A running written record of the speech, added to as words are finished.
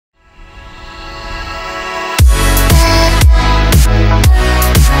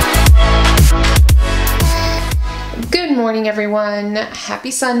morning, everyone.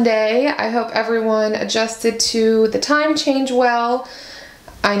 Happy Sunday. I hope everyone adjusted to the time change well.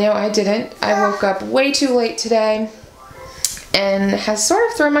 I know I didn't. I woke up way too late today and has sort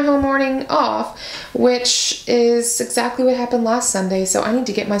of thrown my whole morning off, which is exactly what happened last Sunday, so I need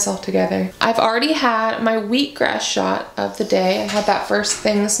to get myself together. I've already had my wheatgrass shot of the day. I had that first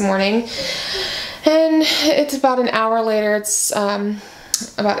thing this morning, and it's about an hour later. It's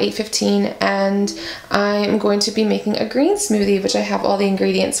about 8:15, and I'm going to be making a green smoothie, which I have all the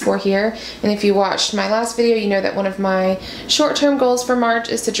ingredients for here. And if you watched my last video, you know that one of my short-term goals for March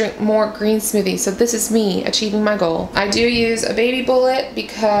is to drink more green smoothies. So this is me achieving my goal. I do use a baby bullet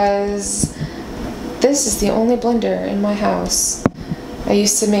because this is the only blender in my house. I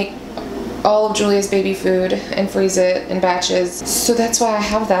used to make all of Julia's baby food and freeze it in batches, so that's why I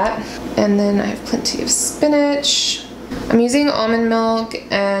have that. And then I have plenty of spinach. I'm using almond milk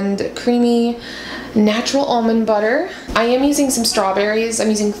and creamy natural almond butter. I am using some strawberries. I'm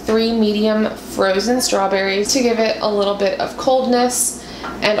using 3 medium frozen strawberries to give it a little bit of coldness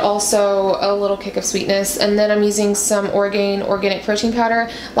and also a little kick of sweetness. And then I'm using some organic protein powder.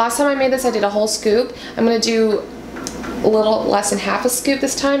 Last time I made this, I did a whole scoop. I'm gonna do a little less than half a scoop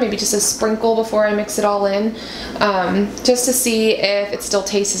this time, maybe just a sprinkle before I mix it all in, just to see if it still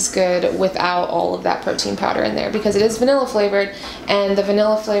tastes as good without all of that protein powder in there, because it is vanilla flavored, and the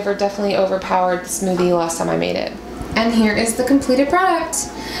vanilla flavor definitely overpowered the smoothie last time I made it. And here is the completed product.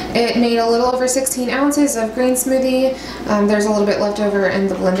 It made a little over 16 ounces of green smoothie. There's a little bit left over in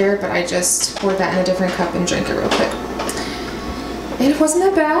the blender, but I just poured that in a different cup and drank it real quick. It wasn't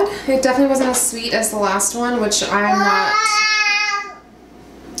that bad. It definitely wasn't as sweet as the last one, which I'm not...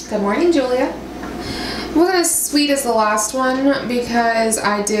 Good morning, Julia. It wasn't as sweet as the last one because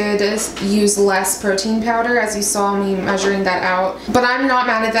I did use less protein powder, as you saw me measuring that out. But I'm not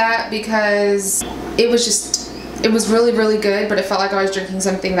mad at that because it was really, really good, but it felt like I was drinking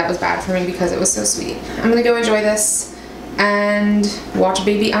something that was bad for me because it was so sweet. I'm gonna go enjoy this and watch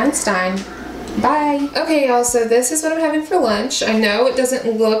Baby Einstein. Bye. Okay, y'all, so this is what I'm having for lunch. I know it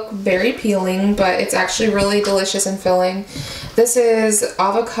doesn't look very appealing, but it's actually really delicious and filling. This is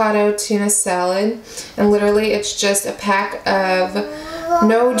avocado tuna salad, and literally it's just a pack of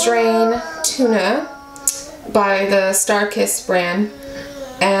no drain tuna by the Starkiss brand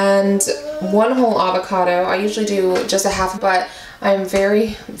and 1 whole avocado. I usually do just a half, but I'm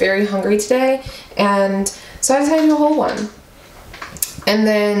very, very hungry today, and so I decided to do a whole one. And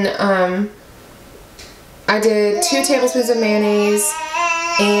then I did 2 tablespoons of mayonnaise,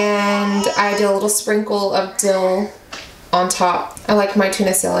 and I did a little sprinkle of dill on top. I like my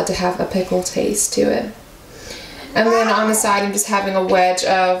tuna salad to have a pickle taste to it. And then on the side, I'm just having a wedge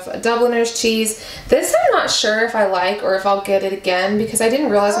of Dubliner's cheese. This I'm not sure if I like or if I'll get it again, because I didn't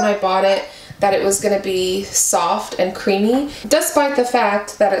realize when I bought it that it was going to be soft and creamy, despite the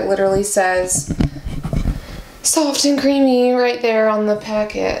fact that it literally says soft and creamy right there on the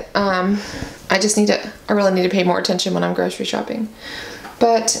packet. I really need to pay more attention when I'm grocery shopping.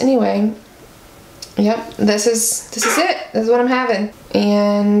 But anyway, yep, this is it. This is what I'm having.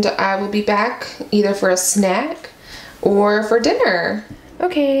 And I will be back either for a snack or for dinner.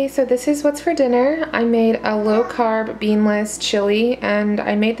 Okay, so this is what's for dinner. I made a low-carb beanless chili, and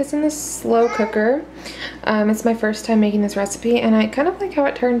I made this in the slow cooker. It's my first time making this recipe, and I kind of like how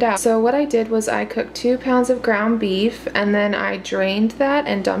it turned out. So what I did was I cooked 2 pounds of ground beef, and then I drained that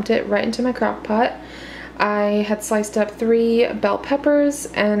and dumped it right into my crock pot. I had sliced up 3 bell peppers,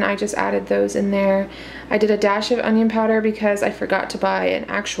 and I just added those in there. I did a dash of onion powder because I forgot to buy an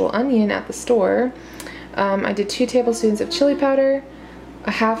actual onion at the store. I did 2 tablespoons of chili powder, a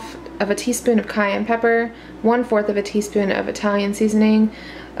half of a teaspoon of cayenne pepper, 1/4 of a teaspoon of Italian seasoning,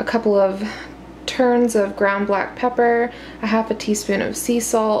 a couple of turns of ground black pepper, a half a teaspoon of sea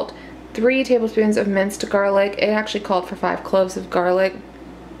salt, 3 tablespoons of minced garlic. It actually called for 5 cloves of garlic,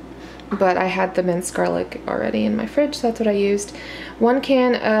 but I had the minced garlic already in my fridge, so that's what I used. 1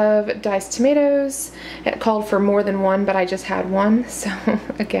 can of diced tomatoes. It called for more than 1, but I just had 1, so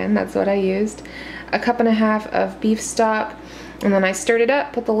again, that's what I used. A 1.5 cups of beef stock, and then I stirred it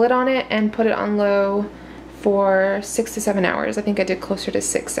up, put the lid on it, and put it on low for 6 to 7 hours. I think I did closer to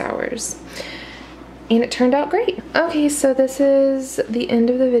 6 hours. And it turned out great. Okay, so this is the end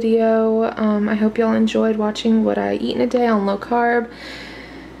of the video. I hope y'all enjoyed watching what I eat in a day on low carb.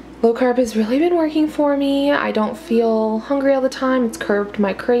 Low carb has really been working for me. I don't feel hungry all the time. It's curbed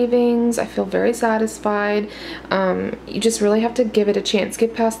my cravings. I feel very satisfied. You just really have to give it a chance.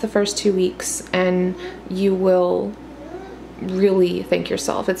 Get past the first 2 weeks and you will really thank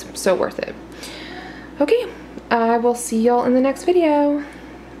yourself. It's so worth it. Okay, I will see y'all in the next video.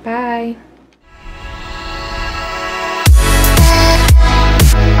 Bye.